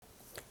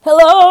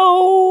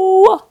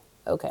Hello.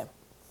 Okay.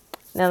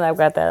 Now that I've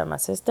got that out of my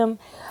system.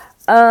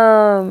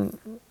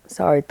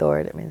 Sorry, Thor,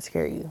 I didn't mean to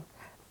scare you.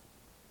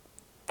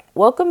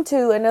 Welcome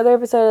to another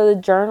episode of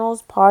the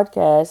Journals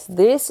Podcast.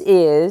 This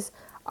is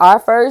our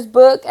first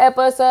book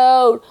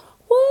episode.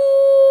 Woo!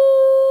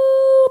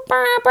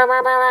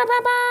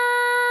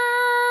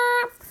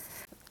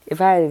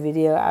 If I had a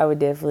video, I would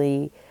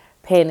definitely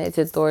pan it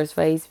to Thor's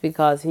face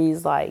because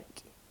he's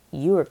like,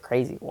 "You are a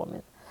crazy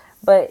woman."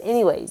 But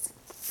anyways,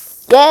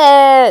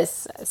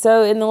 yes.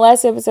 So in the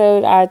last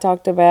episode, I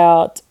talked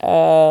about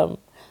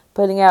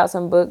putting out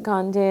some book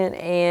content,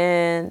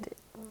 and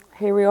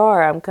here we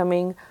are. I'm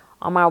coming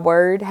on my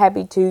word.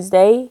 Happy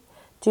Tuesday,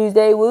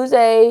 Tuesday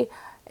Woozay.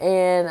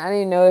 And I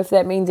didn't know if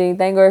that means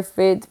anything or if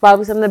it's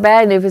probably something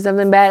bad. And if it's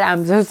something bad,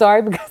 I'm so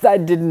sorry because I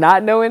did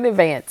not know in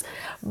advance.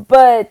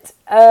 But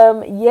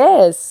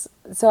yes,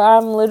 so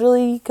I'm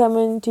literally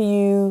coming to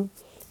you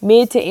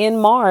mid to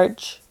end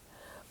March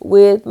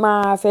with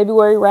my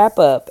February wrap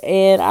up,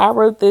 and I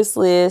wrote this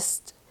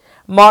list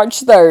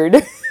March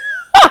 3rd,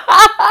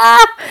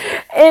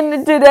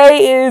 and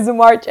today is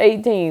March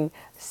 18th.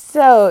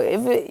 So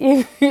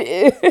if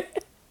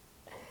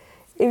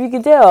you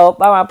can tell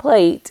by my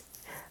plate,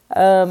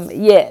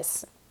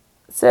 yes.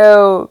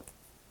 So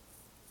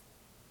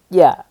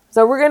yeah,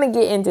 so we're gonna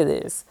get into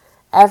this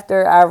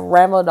after I've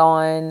rambled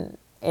on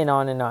and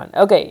on and on.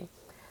 Okay,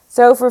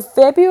 so for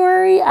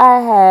February I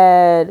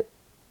had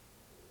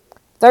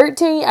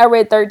 13, I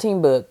read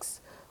 13 books,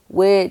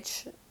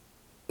 which,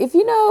 if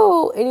you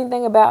know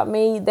anything about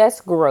me, that's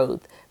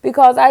growth.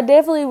 Because I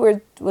definitely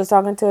was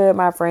talking to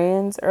my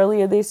friends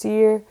earlier this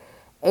year,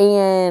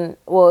 and,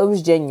 well, it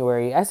was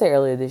January. I say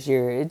earlier this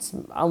year. It's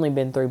only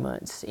been 3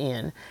 months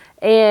in.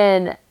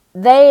 And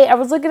I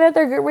was looking at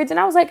their Goodreads, and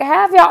I was like,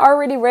 have y'all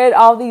already read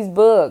all these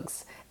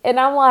books? And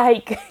I'm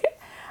like,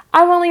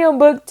 I'm only on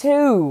book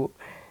 2.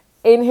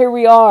 And here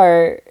we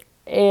are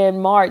in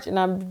March, and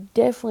I'm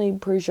definitely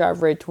pretty sure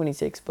I've read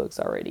 26 books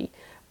already.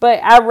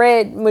 But I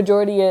read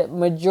majority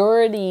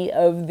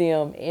of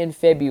them in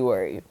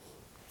February.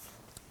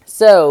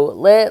 So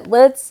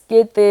let's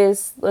get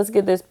this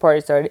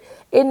party started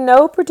in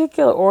no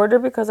particular order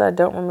because I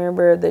don't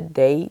remember the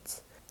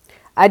dates.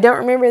 I don't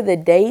remember the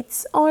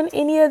dates on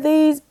any of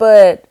these,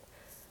 but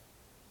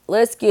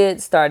let's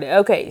get started.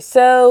 Okay,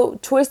 so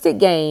Twisted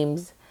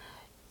Games.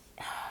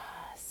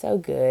 So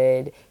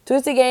good.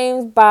 Twisted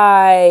Games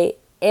by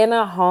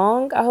Anna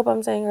Hong. I hope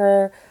I'm saying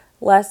her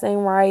last name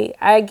right.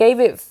 I gave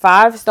it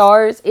 5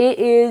 stars. It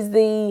is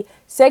the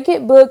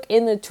second book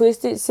in the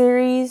Twisted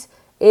series.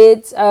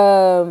 It's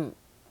the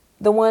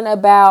one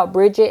about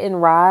Bridget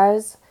and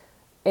Rise.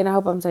 And I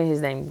hope I'm saying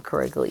his name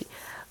correctly.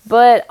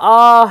 But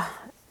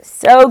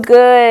so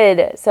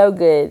good. So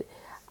good.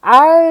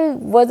 I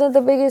wasn't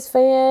the biggest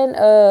fan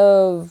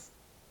of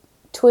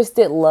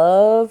Twisted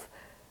Love,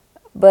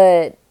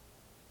 but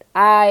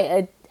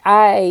I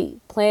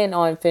plan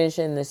on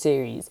finishing the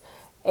series.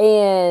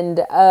 And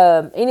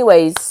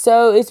anyways,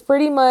 so it's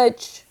pretty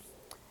much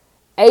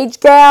Age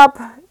Gap,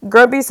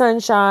 Grumpy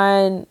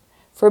Sunshine,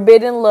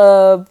 Forbidden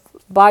Love,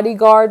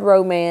 Bodyguard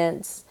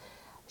Romance.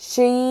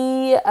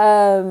 She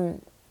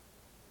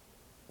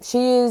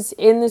is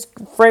in this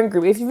friend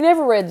group. If you've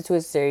never read the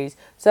Twist series,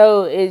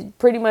 so it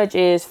pretty much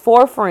is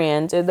 4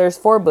 friends, and there's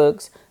 4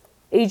 books.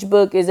 Each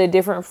book is a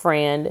different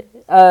friend.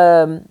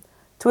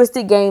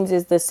 Twisted Games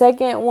is the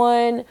second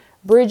one.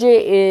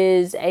 Bridget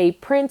is a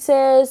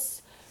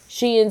princess.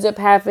 She ends up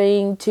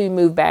having to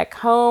move back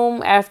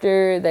home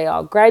after they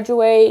all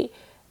graduate.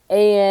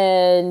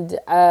 And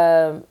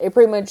it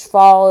pretty much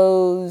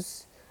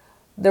follows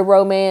the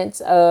romance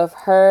of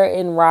her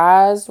and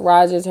Rise.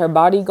 Rise is her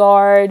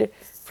bodyguard.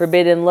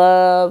 Forbidden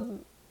Love.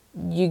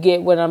 You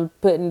get what I'm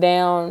putting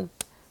down.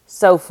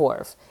 So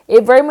forth.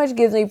 It very much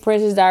gives me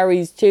Princess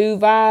Diaries 2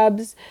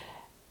 vibes.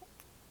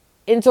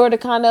 In sort of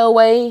kind of a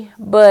way,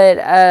 but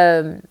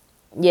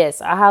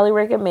yes, I highly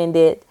recommend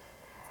it.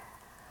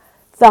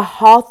 The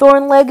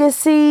Hawthorne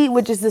Legacy,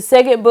 which is the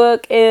second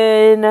book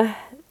in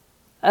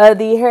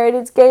the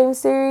Heritage Game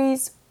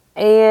series,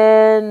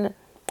 and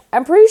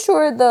I'm pretty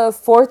sure the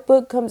 4th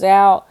book comes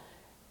out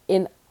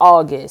in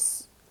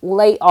August,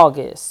 late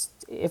August,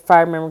 if I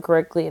remember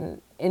correctly,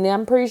 and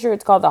I'm pretty sure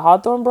it's called the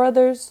Hawthorne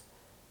Brothers.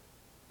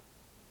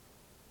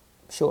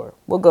 Sure,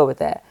 we'll go with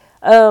that.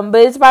 But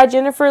it's by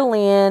Jennifer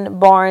Lynn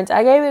Barnes.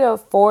 I gave it a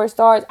 4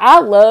 stars. I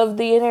love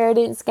the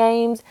Inheritance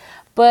games,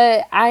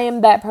 but I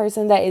am that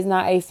person that is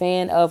not a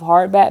fan of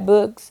hardback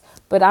books.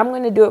 But I'm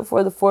going to do it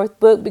for the 4th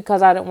book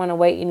because I don't want to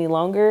wait any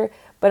longer.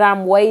 But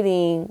I'm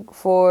waiting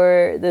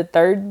for the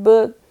 3rd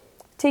book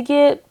to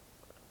get.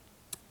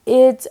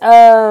 It's,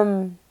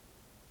 to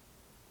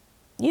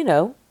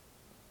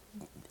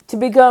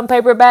become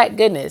paperback.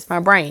 Goodness, my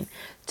brain.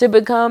 To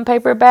become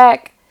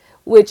paperback.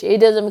 Which it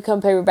doesn't become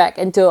paperback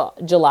until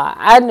July.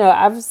 I know,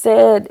 I've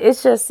said,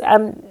 it's just,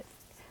 I'm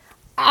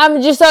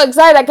just so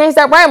excited I can't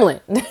stop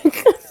rambling.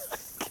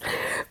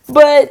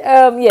 But,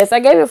 yes, I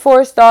gave it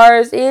 4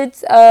 stars.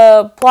 It's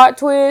a plot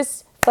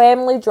twist,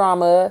 family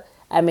drama.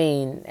 I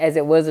mean, as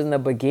it was in the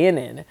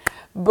beginning.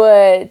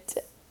 But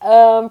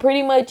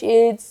Pretty much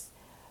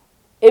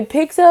it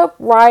picks up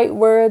right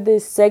where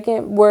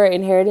where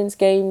Inheritance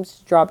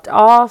Games dropped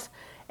off,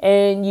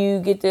 and you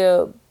get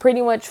to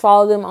pretty much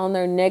follow them on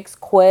their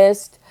next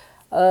quest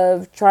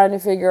of trying to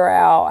figure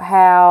out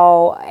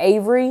how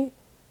Avery,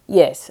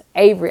 yes,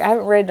 Avery, I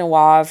haven't read in a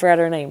while, I forgot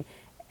her name,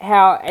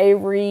 how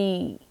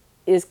Avery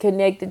is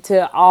connected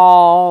to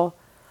all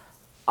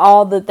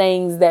the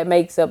things that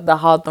makes up the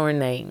Hawthorne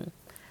name.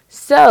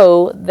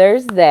 So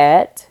there's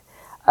that.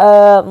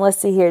 Let's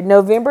see here.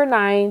 November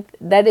 9th,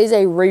 that is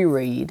a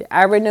reread.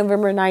 I read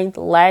November 9th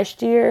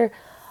last year.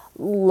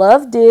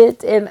 Loved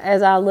it, and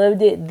as I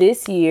loved it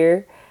this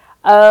year.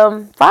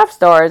 5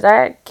 stars.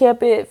 I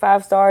kept it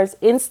 5 stars.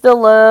 Insta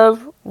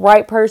love.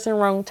 Right person,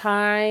 wrong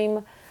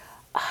time.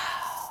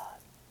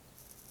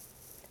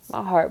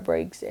 My heart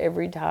breaks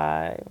every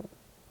time.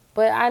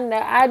 But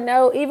I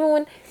know,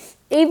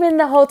 even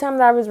the whole time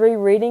that I was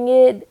rereading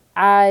it,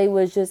 I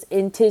was just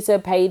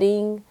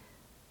anticipating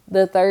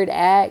the third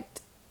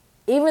act.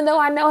 Even though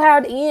I know how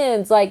it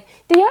ends. Like,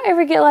 do y'all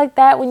ever get like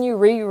that when you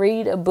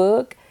reread a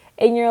book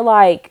and you're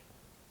like,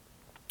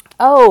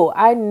 oh,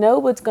 I know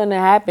what's going to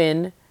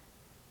happen,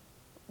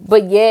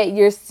 but yet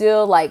you're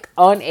still like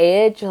on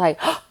edge. You're like,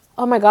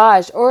 oh my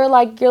gosh. Or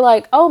like, you're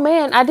like, oh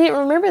man, I didn't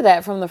remember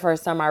that from the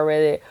first time I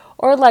read it.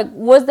 Or like,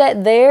 was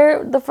that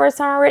there the first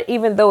time I read it?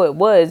 Even though it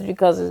was,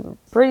 because I'm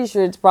pretty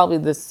sure it's probably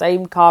the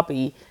same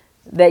copy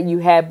that you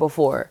had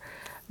before.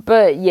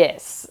 But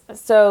yes,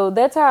 so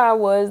that's how I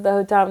was the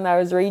whole time that I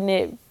was reading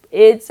it.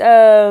 It's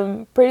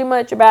pretty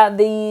much about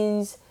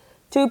these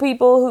two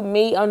people who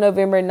meet on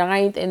November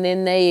 9th, and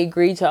then they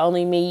agree to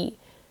only meet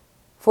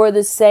for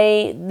the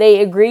same,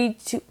 they agree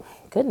to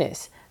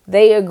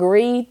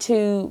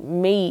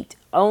meet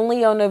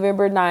only on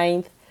November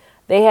 9th.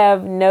 They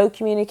have no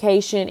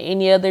communication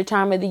any other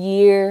time of the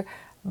year,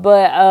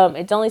 but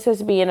it's only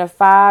supposed to be in a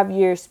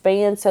 5-year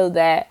span so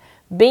that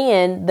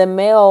Ben, the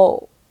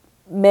main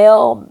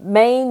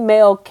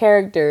male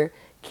character,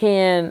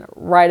 can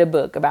write a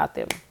book about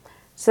them.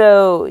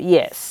 So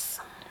yes,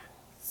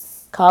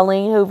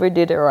 Colleen Hoover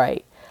did it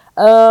right.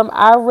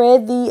 I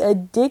read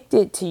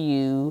Addicted to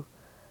You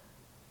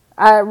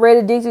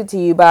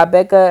by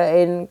Becca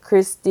and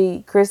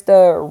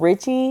Krista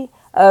Ritchie.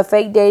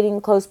 Fake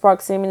Dating, Close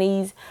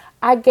Proximities.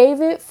 I gave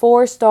it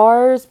 4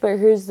 stars, but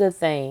here's the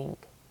thing.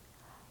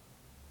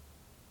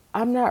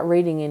 I'm not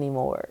reading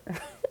anymore.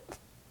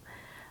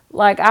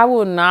 Like, I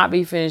will not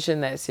be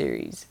finishing that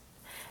series.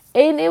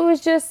 And it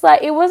was just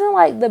like, it wasn't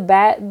like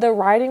the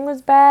writing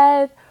was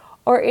bad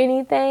or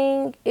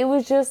anything. It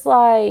was just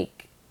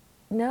like,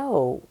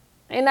 no.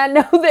 And I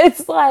know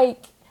that's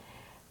like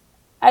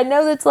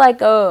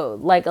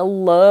a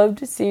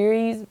loved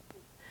series,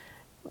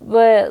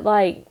 but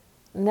like,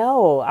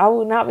 no, I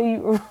would not be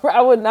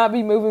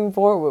moving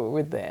forward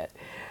with that.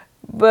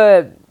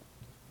 But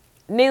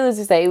needless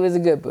to say, it was a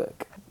good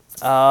book.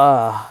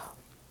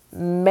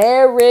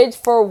 Marriage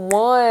for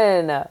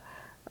One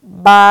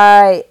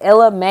by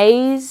Ella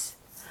Mays.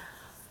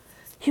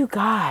 You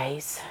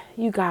guys.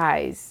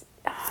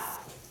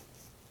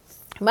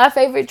 My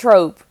favorite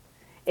trope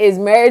is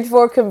marriage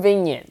for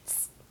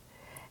convenience.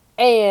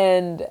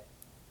 And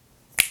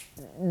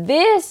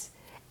this,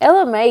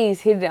 Ella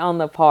Mays hit it on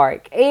the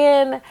park.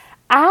 And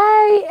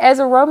I, as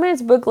a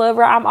romance book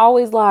lover, I'm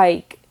always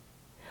like,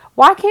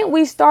 why can't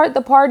we start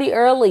the party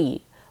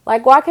early?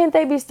 Like, why can't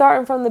they be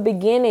starting from the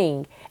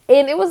beginning?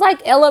 And it was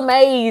like Ella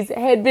Mays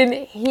had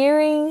been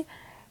hearing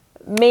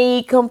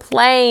me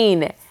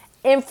complain.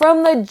 And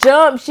from the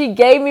jump, she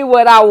gave me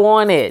what I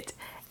wanted.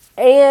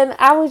 And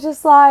I was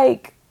just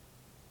like,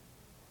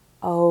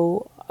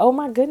 oh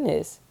my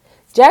goodness.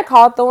 Jack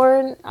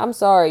Hawthorne, I'm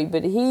sorry,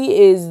 but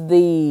he is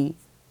the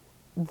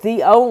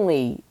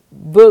only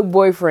book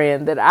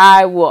boyfriend that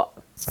I will.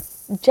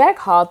 Jack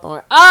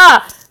Hawthorne.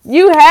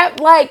 You have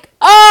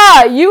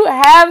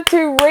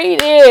to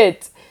read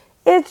it.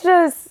 It's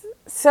just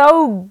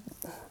so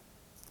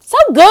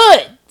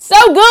good.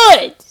 So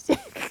good.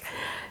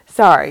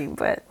 Sorry,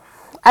 but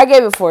I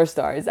gave it 4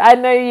 stars. I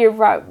know you're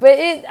probably, but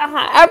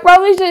I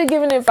probably should have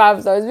given it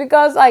 5 stars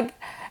because, like,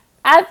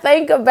 I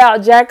think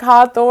about Jack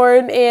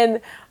Hawthorne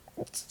and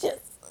just,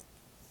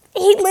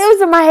 he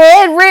lives in my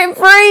head rent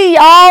free,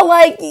 y'all.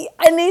 Like,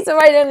 I need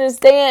somebody to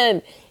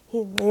understand. He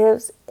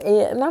lives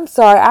in, and I'm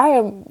sorry, I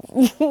am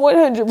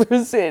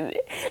 100%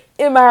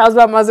 in my house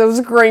by myself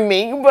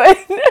screaming, but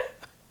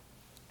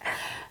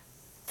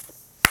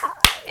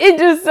it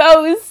just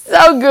so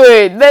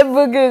good. That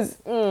book is,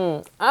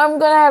 I'm going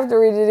to have to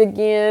read it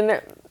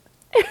again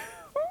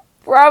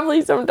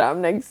probably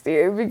sometime next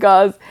year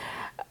because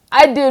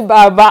I did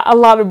buy a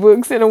lot of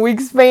books in a week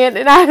span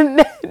and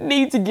I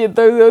need to get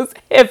through those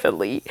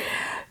heavily.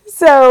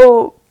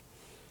 So,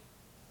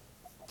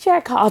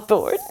 Jack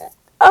Hawthorne.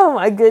 Oh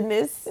my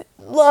goodness.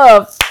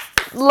 Love.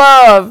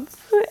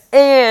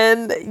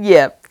 And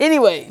yeah.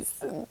 Anyways,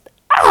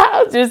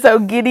 I'm just so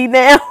giddy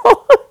now.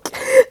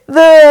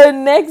 The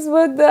next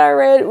book that I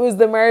read was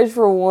The Marriage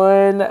for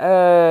One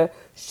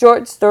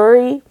short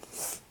story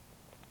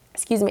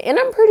Excuse me. And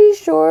I'm pretty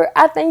sure,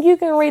 I think you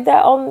can read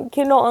that on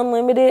Kindle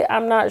Unlimited.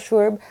 I'm not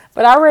sure.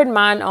 But I read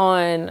mine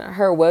on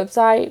her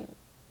website.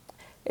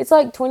 It's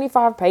like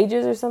 25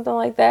 pages or something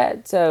like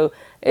that. So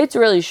it's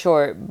really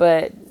short.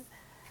 But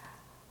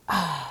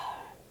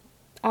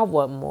I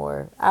want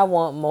more. I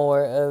want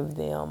more of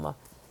them.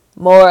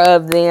 More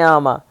of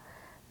them.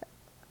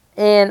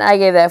 And I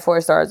gave that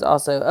 4 stars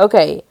also.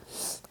 Okay.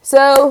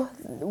 So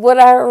what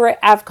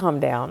I've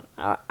calmed down.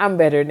 I'm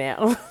better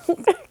now.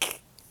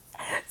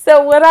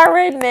 So what I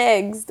read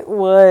next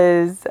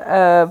was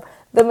The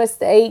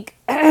Mistake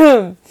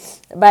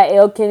by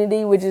Elle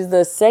Kennedy, which is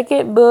the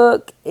second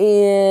book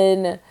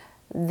in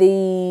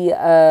the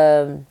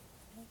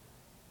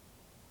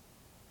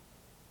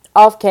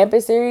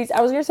Off-Campus series.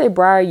 I was going to say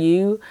Briar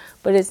U,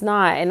 but it's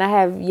not. And I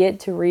have yet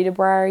to read a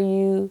Briar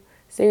U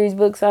series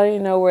book, so I don't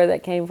even know where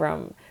that came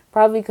from.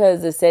 Probably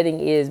because the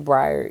setting is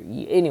Briar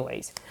U.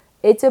 Anyways,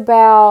 it's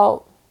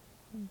about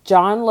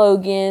John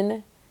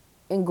Logan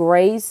and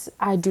Grace.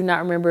 I do not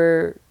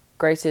remember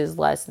Grace's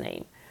last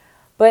name.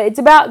 But it's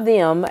about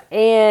them.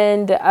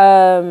 And,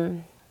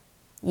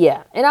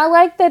 yeah. And I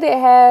like that it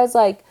has,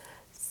 like,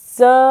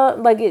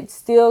 some, like, it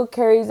still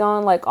carries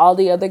on, like, all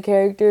the other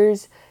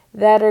characters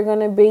that are going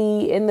to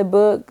be in the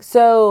book.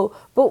 So,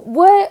 but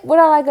what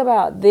I like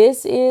about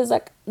this is,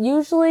 like,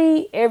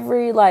 usually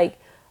every, like,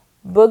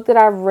 book that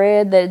I've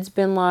read that's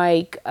been,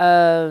 like,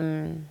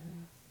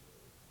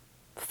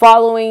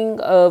 following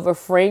of a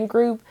friend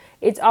group,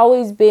 it's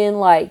always been,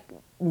 like,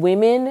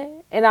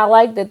 women. And I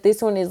like that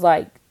this one is,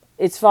 like,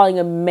 it's following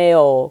a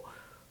male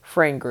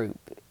friend group,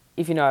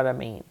 if you know what I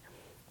mean.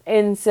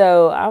 And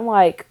so I'm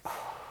like,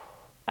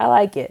 I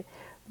like it.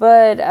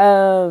 But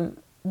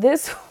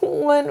this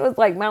one was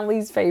like my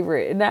least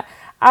favorite. And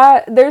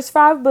there's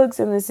 5 books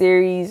in the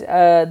series.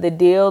 The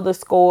Deal, The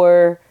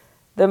Score,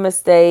 The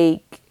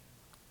Mistake.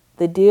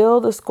 The Deal,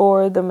 The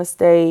Score, The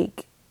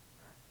Mistake.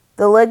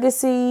 The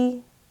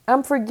Legacy.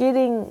 I'm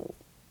forgetting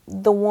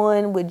the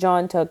one with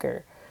John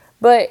Tucker.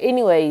 But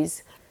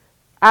anyways,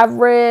 I've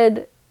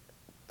read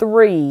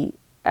 3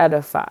 out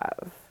of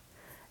 5.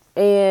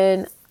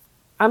 And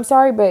I'm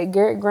sorry, but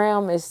Garrett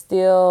Graham is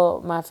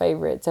still my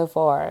favorite so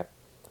far.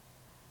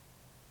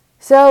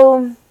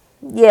 So,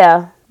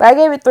 yeah. But I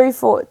gave it 3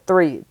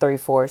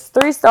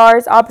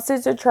 stars.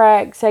 Opposites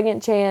attract,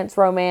 second chance,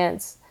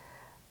 romance.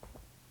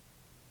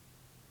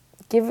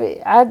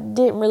 I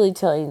didn't really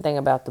tell anything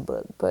about the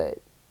book, but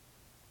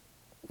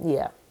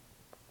yeah.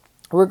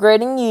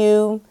 Regretting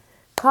You,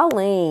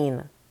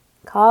 Colleen.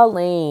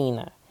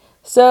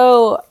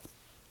 So,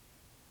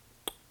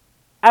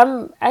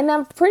 I'm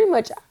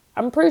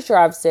pretty sure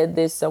I've said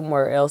this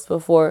somewhere else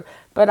before,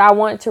 but I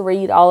want to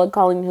read all of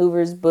Colleen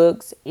Hoover's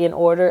books in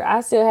order.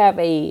 I still have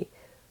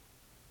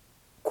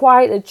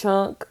quite a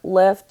chunk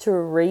left to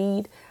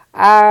read.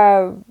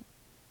 I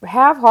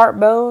have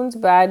Heartbones,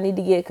 but I need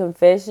to get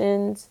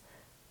Confession,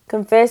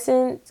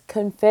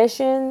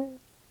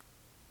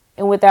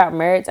 and Without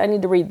Merits. I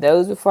need to read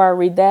those before I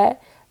read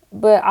that.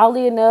 But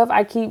oddly enough,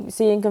 I keep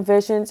seeing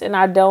Confessions and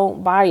I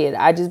don't buy it.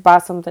 I just buy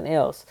something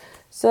else.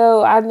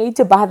 So I need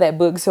to buy that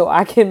book so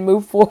I can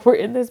move forward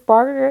in this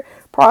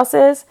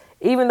process.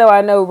 Even though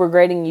I know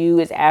Regretting You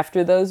is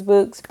after those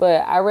books.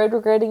 But I read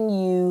Regretting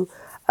You,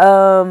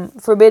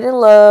 Forbidden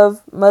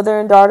Love, Mother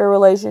and Daughter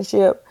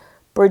Relationship,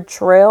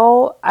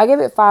 Betrayal. I give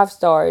it 5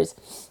 stars.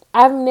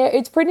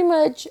 It's pretty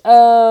much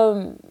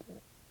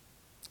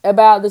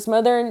about this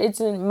it's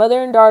a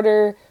mother and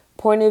daughter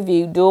point of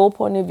view, dual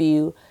point of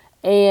view.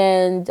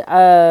 And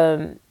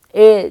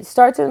it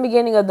starts in the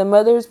beginning of the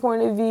mother's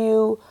point of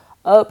view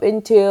up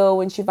until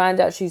when she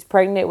finds out she's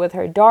pregnant with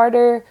her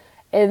daughter.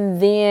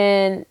 And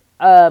then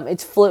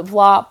it's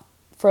flip-flop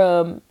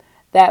from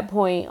that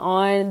point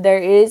on. There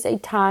is a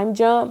time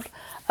jump.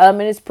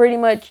 And it's pretty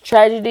much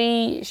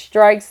tragedy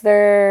strikes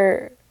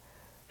their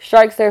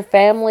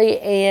family,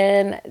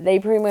 and they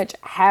pretty much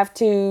have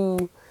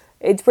to...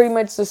 It's pretty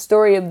much the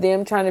story of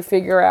them trying to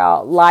figure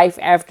out life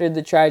after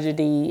the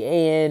tragedy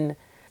and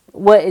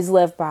what is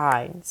left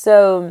behind.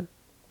 So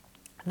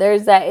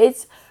there's that.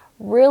 It's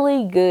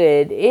really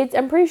good.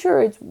 I'm pretty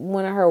sure it's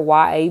one of her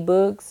YA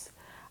books.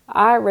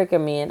 I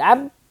recommend.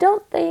 I'm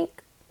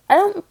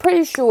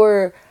pretty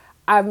sure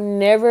I've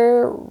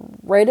never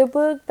read a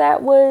book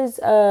that was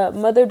a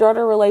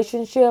mother-daughter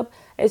relationship,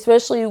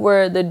 especially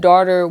where the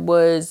daughter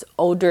was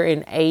older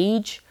in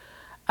age.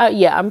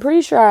 Yeah, I'm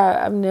pretty sure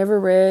I've never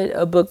read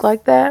a book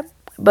like that.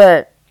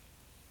 But,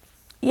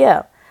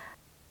 yeah.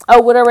 Oh,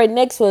 what I read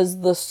next was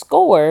The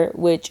Score,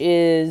 which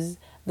is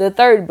the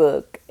 3rd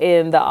book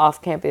in the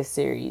Off-Campus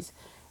series.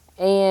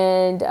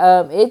 And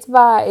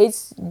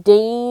it's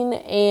Dean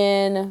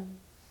and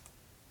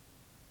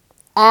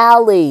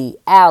Allie.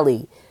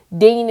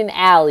 Dean and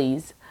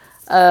Allie's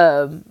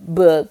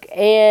book.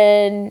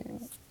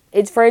 And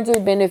it's Friends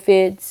with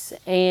Benefits,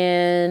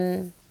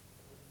 and...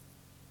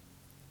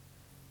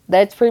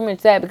 that's pretty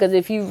much that, because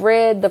if you've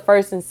read the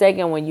first and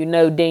second one, you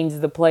know Dean's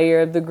the player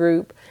of the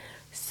group.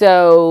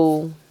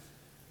 So,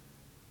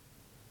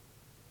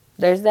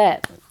 there's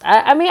that.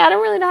 I mean, I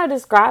don't really know how to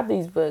describe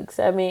these books.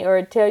 I mean,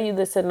 or tell you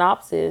the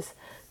synopsis.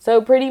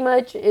 So pretty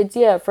much, it's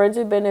yeah, friends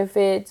with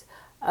benefits.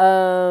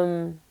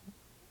 Um,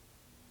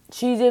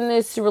 she's in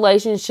this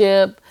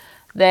relationship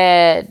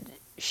that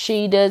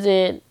she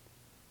doesn't.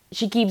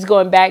 She keeps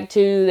going back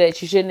to that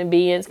she shouldn't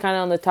be in. It's kind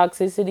of on the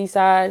toxicity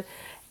side,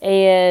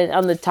 and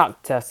on the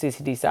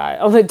toxicity side,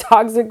 on the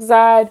toxic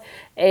side,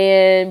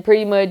 and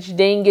pretty much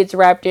Dean gets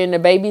wrapped into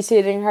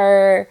babysitting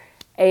her,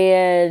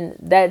 and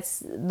that's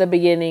the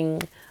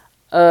beginning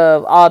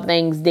of all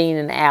things Dean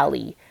and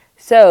Allie.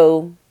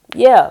 So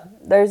yeah,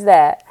 there's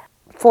that.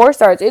 4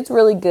 stars. It's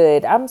really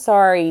good. I'm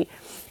sorry.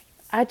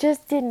 I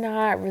just did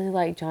not really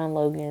like John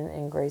Logan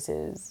and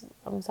Grace's.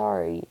 I'm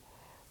sorry.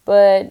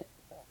 But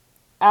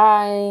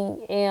I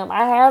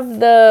have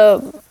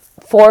the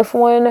fourth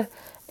one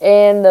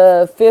and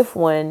the fifth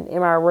one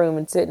in my room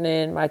and sitting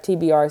in my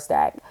TBR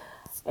stack.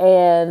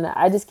 And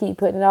I just keep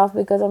putting it off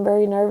because I'm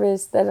very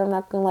nervous that I'm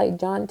not going to like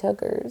John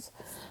Tucker's.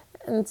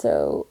 And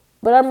so,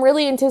 but I'm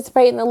really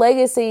anticipating the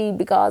legacy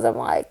because I'm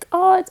like,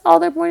 oh, it's all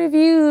their point of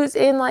views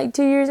in like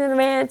 2 years in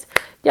advance,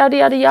 yada,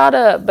 yada,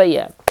 yada. But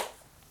yeah,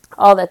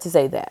 all that to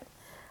say that.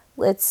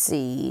 Let's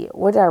see.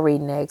 What did I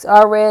read next?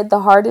 I read The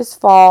Hardest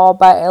Fall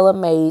by Ella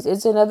Mays.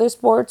 It's another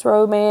sports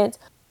romance.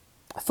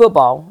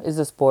 Football is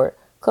a sport.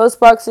 Close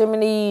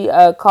proximity,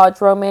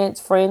 college romance,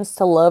 friends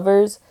to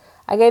lovers.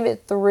 I gave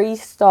it 3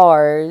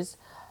 stars.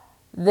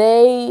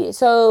 And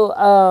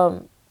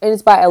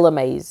it's by Ella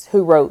Mays,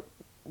 who wrote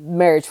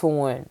Marriage for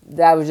One,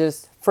 that I was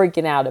just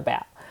freaking out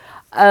about.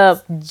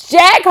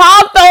 Jack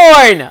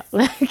Hawthorne!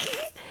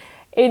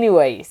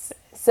 Anyways,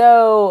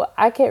 so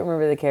I can't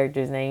remember the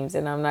characters' names,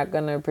 and I'm not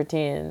gonna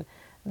pretend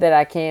that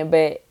I can.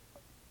 But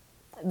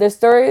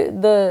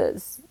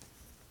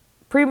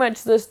pretty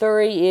much the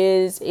story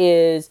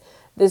is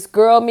this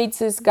girl meets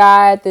this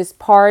guy at this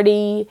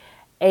party,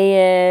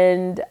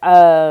 and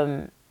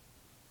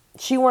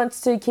she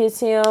wants to kiss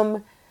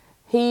him.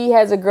 He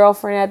has a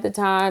girlfriend at the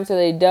time, so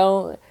they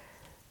don't.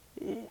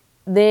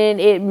 Then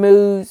it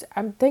moves.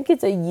 I think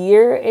it's a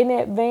year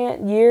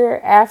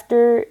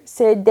after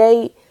said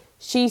date.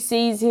 She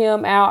sees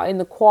him out in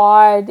the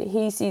quad.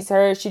 He sees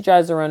her. She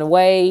tries to run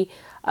away.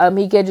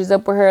 He catches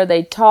up with her.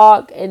 They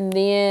talk, and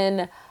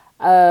then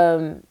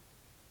an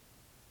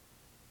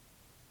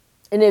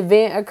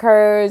event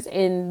occurs,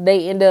 and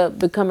they end up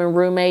becoming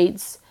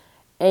roommates.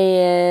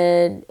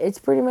 And it's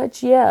pretty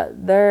much, yeah,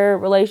 their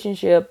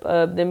relationship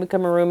of them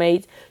becoming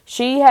roommates.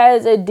 She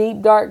has a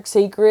deep, dark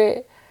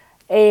secret,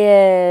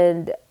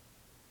 and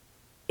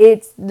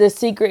the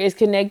secret is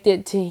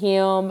connected to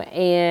him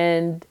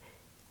and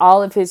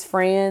all of his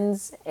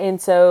friends. And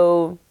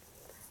so,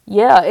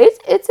 yeah,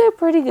 it's a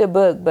pretty good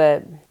book,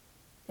 but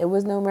it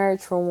was no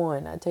Marriage for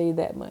One, I'll tell you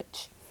that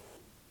much.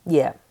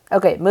 Yeah.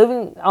 Okay,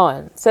 moving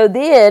on. So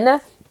then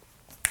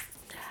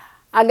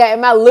I got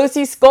in my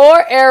Lucy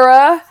Score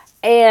era,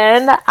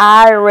 and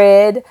I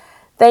read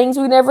Things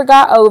We Never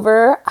Got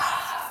Over.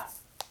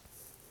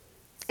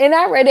 And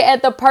I read it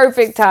at the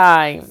perfect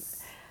time.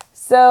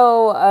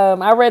 So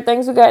I read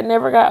Things We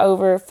Never Got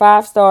Over,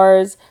 5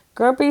 stars.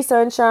 Grumpy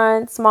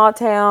Sunshine, Small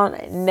Town,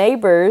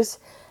 Neighbors.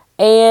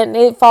 And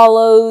it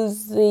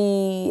follows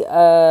it's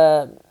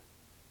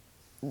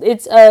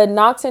a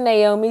Knox and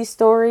Naomi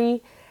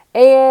story.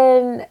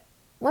 And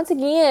once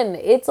again,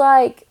 it's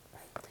like,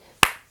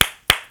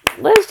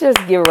 let's just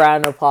give a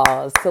round of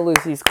applause to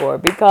Lucy Score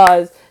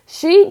because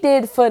she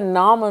did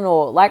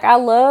phenomenal. Like, I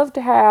loved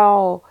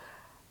how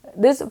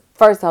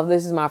first off,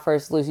 this is my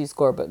first Lucy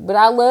Score book, but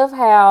I love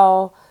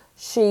how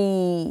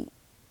she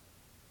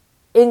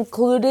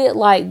included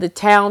like the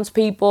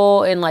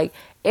townspeople and like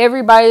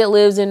everybody that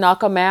lives in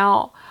Knock 'Em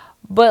Out,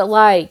 but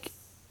like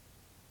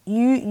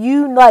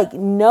you like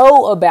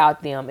know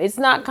about them. It's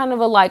not kind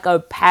of a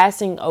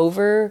passing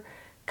over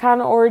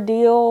kind of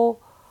ordeal.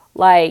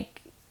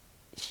 Like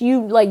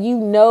you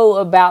know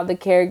about the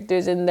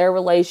characters and their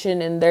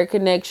relation and their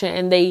connection,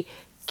 and they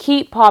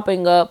keep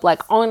popping up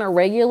like on a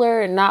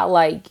regular and not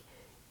like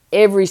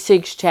every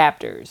 6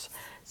 chapters.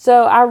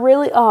 So I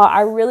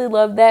really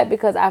love that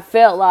because I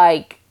felt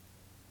like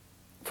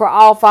for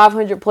all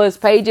 500 plus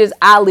pages,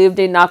 I lived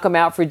in Knock 'Em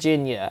Out,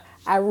 Virginia.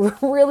 I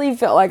really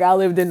felt like I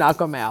lived in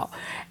Knock 'Em Out.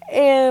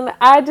 And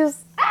I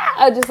just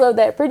love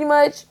that. Pretty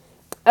much,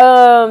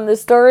 the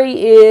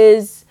story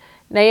is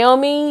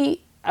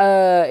Naomi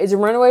is a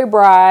runaway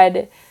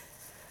bride.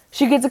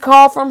 She gets a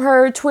call from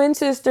her twin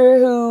sister,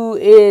 who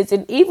is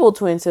an evil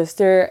twin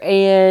sister,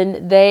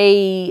 and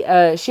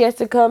she has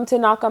to come to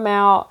Knock 'Em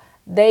Out.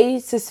 They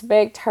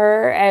suspect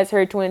her as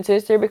her twin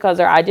sister because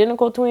they're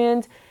identical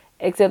twins,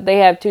 except they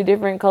have 2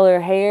 different color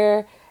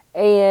hair.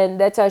 And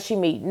that's how she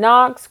meets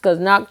Knox, because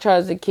Knox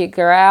tries to kick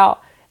her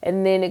out.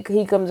 And then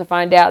he comes to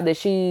find out that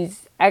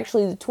she's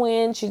actually the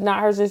twin. She's not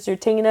her sister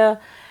Tina.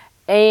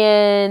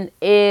 And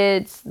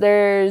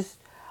there's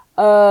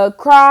a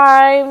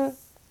crime,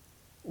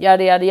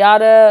 yada, yada,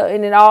 yada.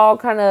 And it all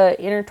kind of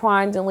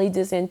intertwines and leads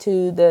us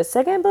into the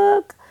second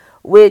book,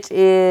 which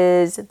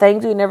is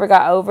Things We Never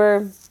Got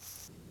Over.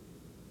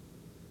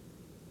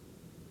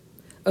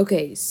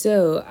 Okay,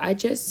 so I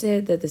just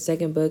said that the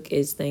second book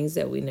is Things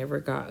That We Never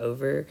Got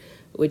Over,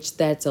 which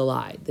that's a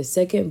lie. The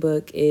second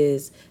book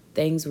is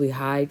Things We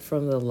Hide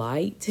from the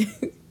Light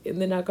in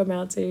the Knock 'Em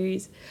Out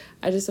series.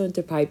 I just want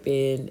to pipe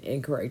in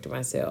and correct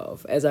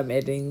myself as I'm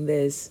editing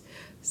this.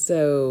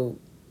 So,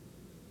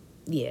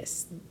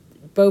 yes,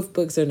 both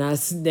books are not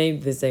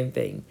named the same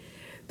thing.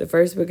 The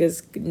first book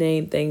is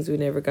named Things We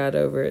Never Got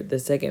Over. The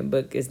second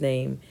book is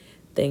named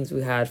Things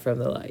We Hide from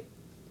the Light.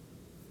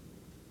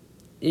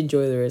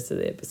 Enjoy the rest of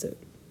the episode.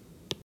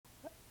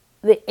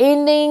 The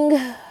ending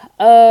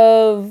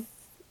of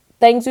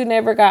Things We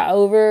Never Got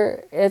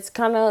Over, it's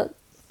kind of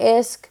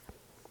esque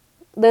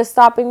the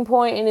stopping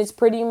point, and it's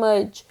pretty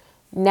much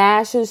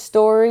Nash's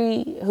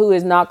story, who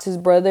is Knox's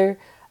brother,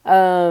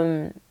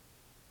 going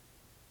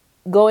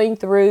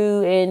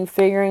through and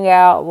figuring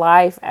out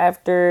life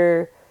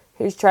after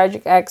his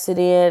tragic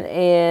accident,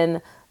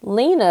 and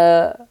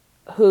Lena,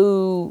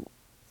 who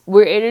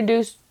we're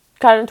introduced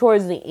kind of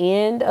towards the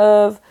end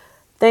of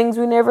Things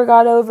We Never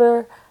Got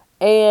Over,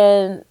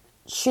 and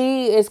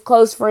she is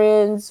close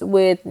friends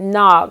with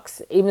Knox,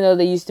 even though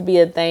they used to be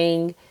a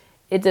thing.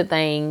 It's a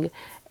thing.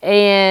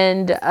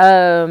 And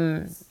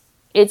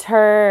it's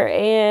her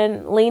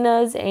and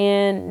Lena's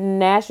and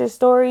Nash's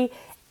story.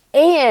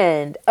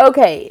 And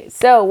okay,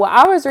 so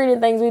while I was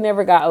reading Things We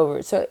Never Got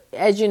Over, so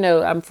as you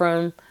know, I'm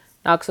from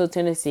Knoxville,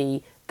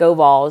 Tennessee. Go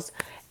Vols.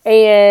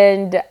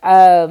 And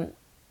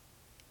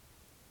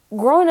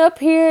growing up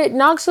here,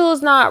 Knoxville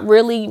is not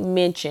really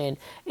mentioned.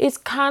 It's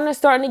kind of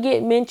starting to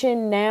get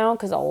mentioned now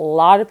because a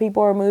lot of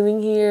people are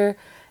moving here,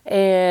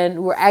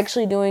 and we're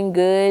actually doing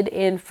good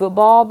in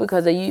football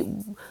because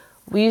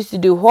we used to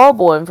do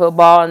horrible in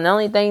football, and the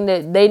only thing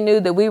that they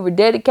knew that we were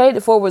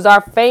dedicated for was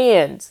our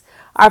fans.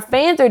 Our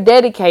fans are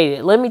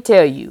dedicated, let me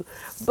tell you.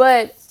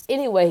 But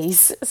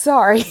anyways,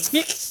 sorry.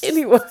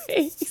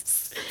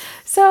 Anyways,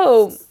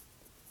 so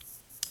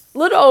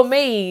little old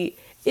me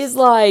is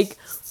like,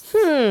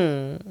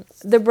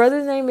 the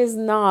brother's name is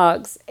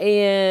Knox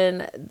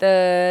and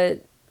the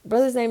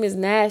brother's name is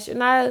Nash.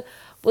 And I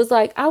was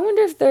like, I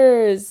wonder if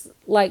there's,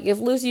 like, if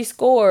Lucy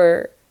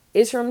Score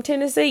is from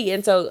Tennessee.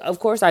 And so, of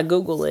course, I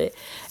Google it.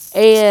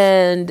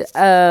 And,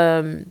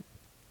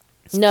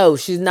 no,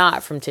 she's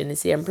not from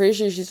Tennessee. I'm pretty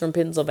sure she's from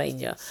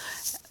Pennsylvania.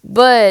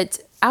 But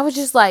I was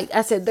just like,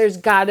 I said, there's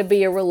got to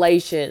be a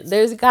relation.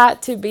 There's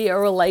got to be a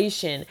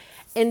relation.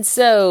 And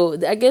so,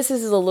 I guess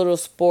this is a little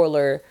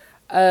spoiler.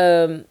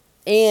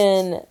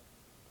 In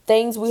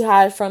Things We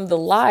Hide from the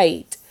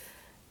Light,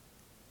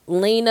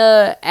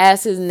 Lena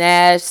asks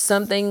Nash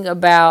something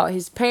about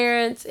his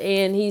parents,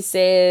 and he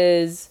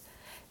says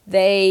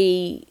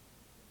they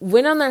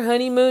went on their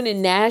honeymoon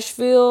in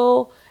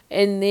Nashville,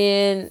 and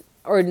then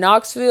or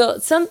Knoxville,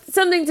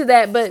 something to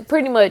that, but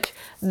pretty much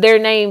their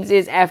names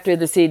is after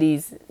the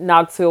cities,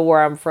 Knoxville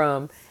where I'm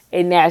from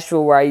and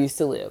Nashville where I used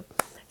to live.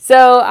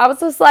 So I was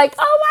just like,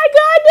 oh my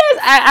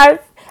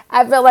goodness.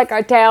 I felt like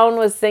our town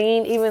was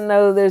singing, even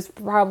though there's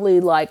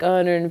probably like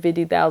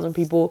 150,000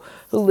 people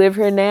who live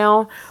here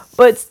now.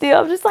 But still,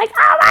 I'm just like,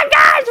 oh my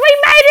gosh, we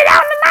made it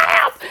on the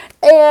map.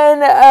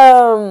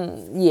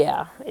 And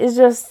yeah, it's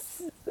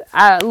just,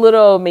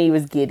 little me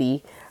was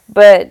giddy.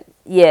 But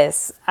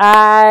yes,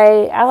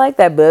 I like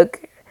that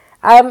book.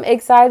 I'm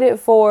excited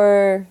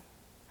for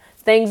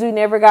Things We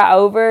Never Got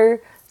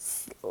Over.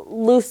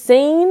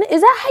 Lucene,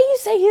 is that how you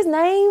say his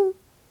name?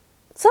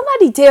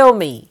 Somebody tell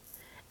me.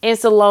 And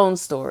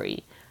Salone's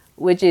story,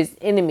 which is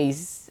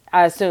enemies,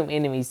 I assume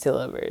enemies to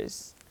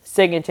lovers.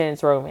 Second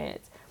chance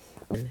romance.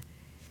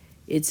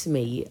 It's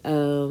me.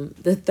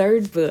 The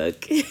third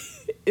book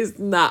is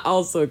not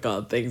also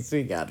called Things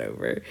We Got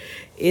Over.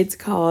 It's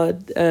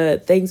called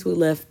Things We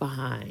Left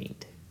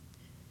Behind.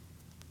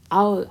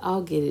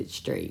 I'll get it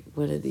straight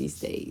one of these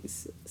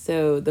days.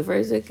 So the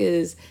first book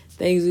is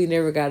Things We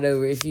Never Got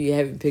Over, if you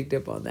haven't picked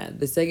up on that.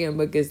 The second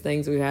book is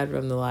Things We Hide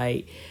from the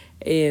Light.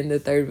 And the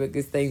third book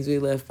is Things We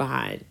Left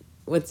Behind.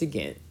 Once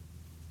again,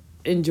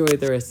 enjoy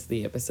the rest of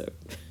the episode.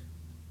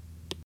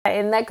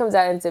 And that comes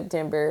out in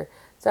September.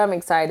 So I'm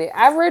excited.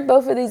 I've read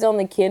both of these on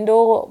the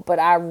Kindle, but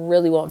I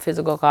really want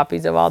physical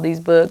copies of all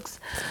these books.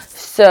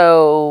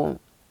 So,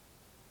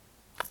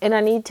 and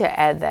I need to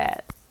add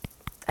that.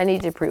 I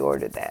need to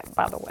pre-order that,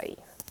 by the way.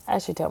 I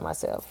should tell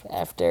myself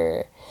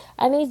after.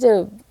 I need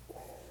to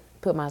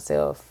put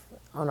myself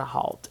on a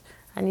halt.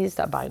 I need to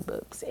stop buying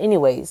books.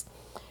 Anyways.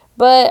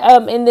 But,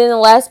 and then the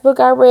last book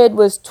I read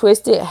was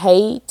Twisted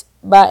Hate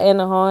by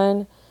Anna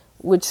Hahn,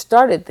 which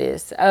started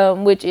this,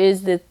 which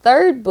is the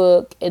third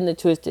book in the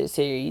Twisted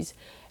series.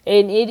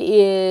 And it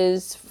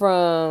is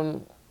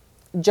from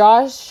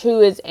Josh,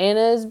 who is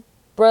Anna's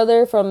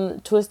brother from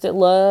Twisted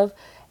Love.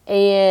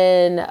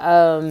 And,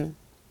 oh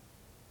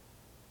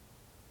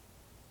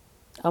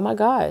my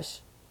gosh.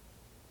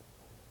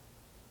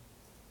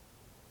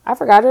 I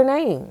forgot her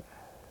name.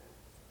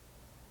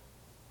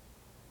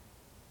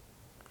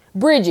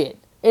 Bridget.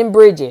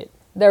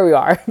 There we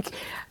are.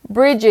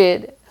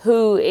 Bridget,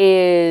 who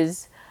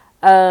is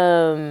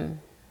Anna's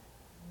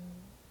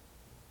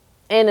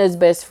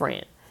best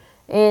friend.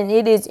 And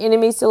it is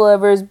Enemies to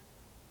Lovers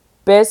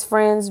best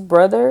friend's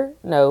brother.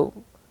 No,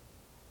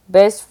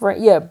 best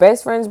friend. Yeah,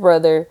 best friend's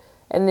brother,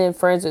 and then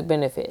friends with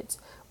benefits.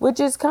 Which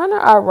is kind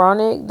of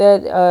ironic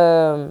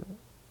that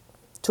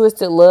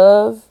Twisted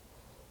Love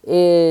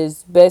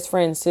is best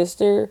friend's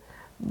sister.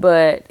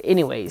 But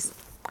anyways,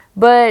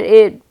 but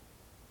it's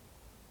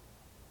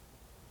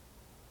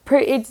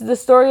the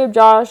story of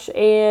Josh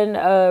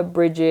and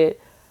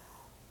Bridget.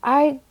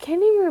 I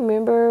can't even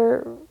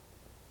remember.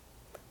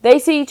 They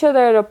see each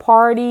other at a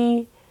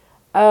party.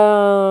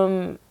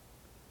 I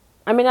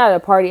mean, not at a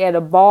party, at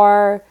a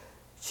bar.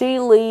 She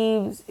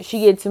leaves.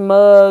 She gets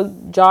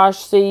mugged. Josh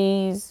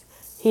sees.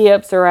 He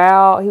helps her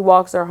out. He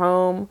walks her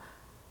home.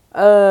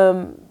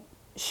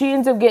 She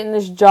ends up getting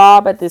this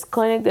job at this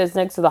clinic that's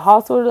next to the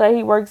hospital that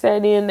he works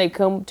at. They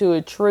come to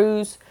a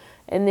truce,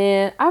 and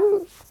then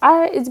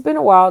it's been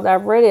a while that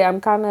I've read it.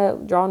 I'm kind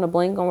of drawing a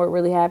blank on what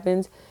really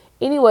happens.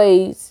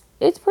 Anyways,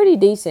 it's pretty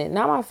decent.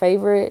 Not my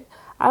favorite.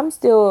 I'm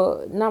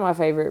still not my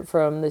favorite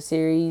from the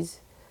series.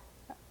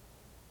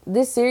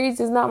 This series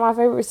is not my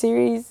favorite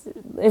series,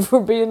 if we're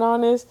being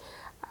honest.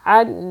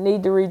 I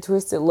need to read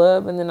Twisted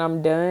Love and then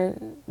I'm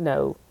done.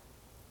 No.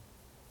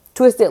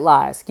 Twisted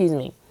Lies, excuse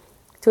me.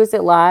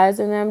 Twisted Lies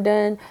and I'm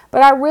done.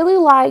 But I really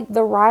like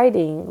the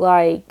writing.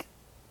 Like,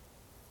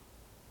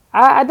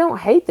 I don't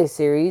hate this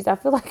series. I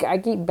feel like I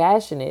keep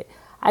bashing it.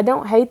 I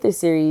don't hate the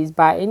series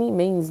by any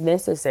means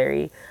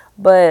necessary.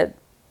 But,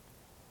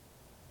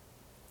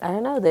 I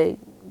don't know. They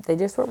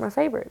just weren't my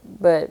favorite.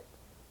 But,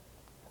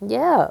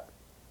 yeah.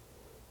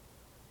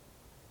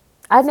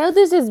 I know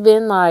this has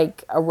been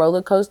like a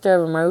roller coaster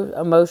of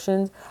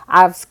emotions.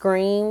 I've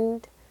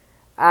screamed,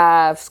 and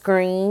I've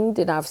screamed,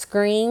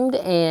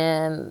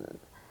 and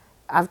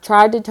I've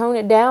tried to tone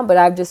it down, but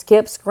I've just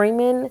kept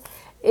screaming.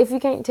 If you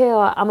can't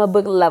tell, I'm a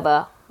book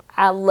lover.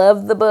 I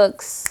love the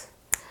books.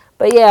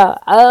 But yeah,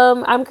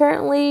 I'm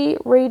currently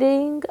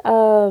reading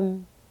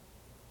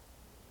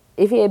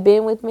If You Had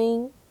Been With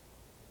Me.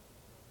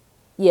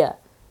 Yeah,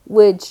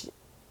 which,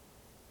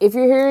 if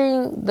you're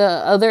hearing the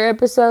other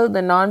episode,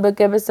 the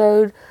non-book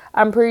episode,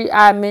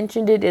 I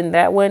mentioned it in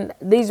that one.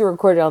 These are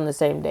recorded on the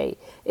same day.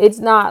 It's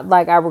not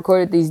like I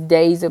recorded these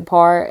days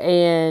apart,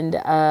 and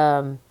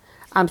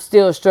I'm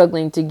still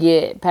struggling to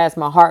get past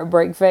my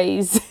heartbreak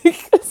phase.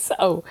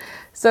 so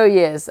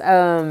yes.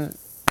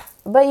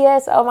 But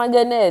yes, oh my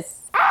goodness.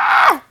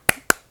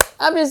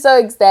 I'm just so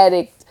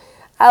ecstatic.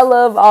 I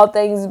love all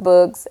things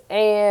books,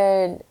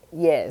 and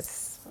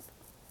yes,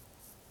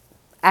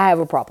 I have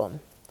a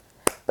problem.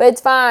 But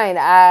it's fine.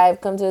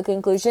 I've come to a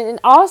conclusion. And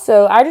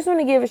also, I just want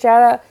to give a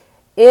shout out.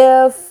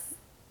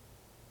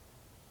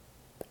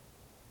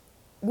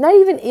 Not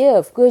even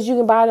if, because you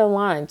can buy it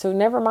online. So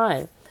never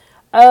mind.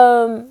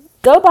 Go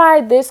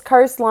buy This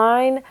Cursed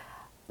Line.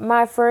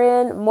 My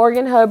friend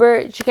Morgan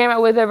Hubbard, she came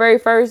out with her very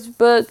first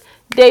book,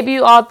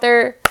 debut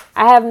author.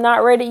 I have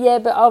not read it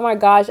yet, but oh my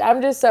gosh,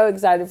 I'm just so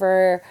excited for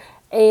her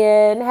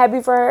and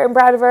happy for her and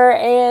proud of her.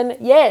 And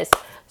yes,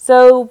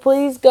 so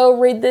please go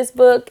read this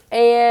book,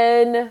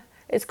 and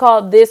it's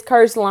called This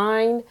Cursed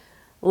Line,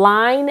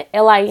 Line.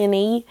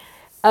 But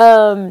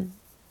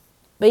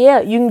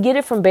yeah, you can get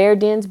it from Bear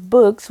Den's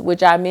Books,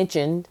 which I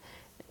mentioned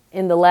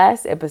in the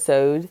last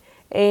episode.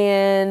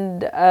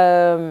 And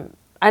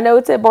I know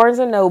it's at Barnes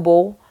and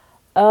Noble.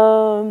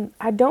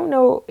 I don't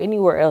know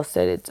anywhere else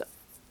that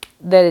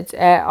it's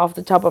at off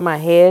the top of my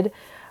head.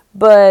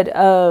 But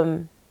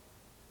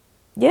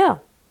yeah.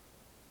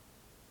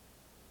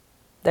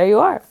 There you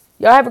are.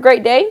 Y'all have a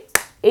great day,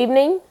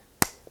 evening,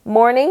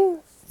 morning,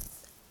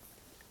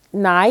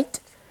 night,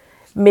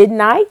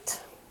 midnight.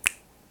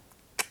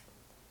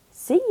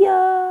 See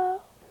ya.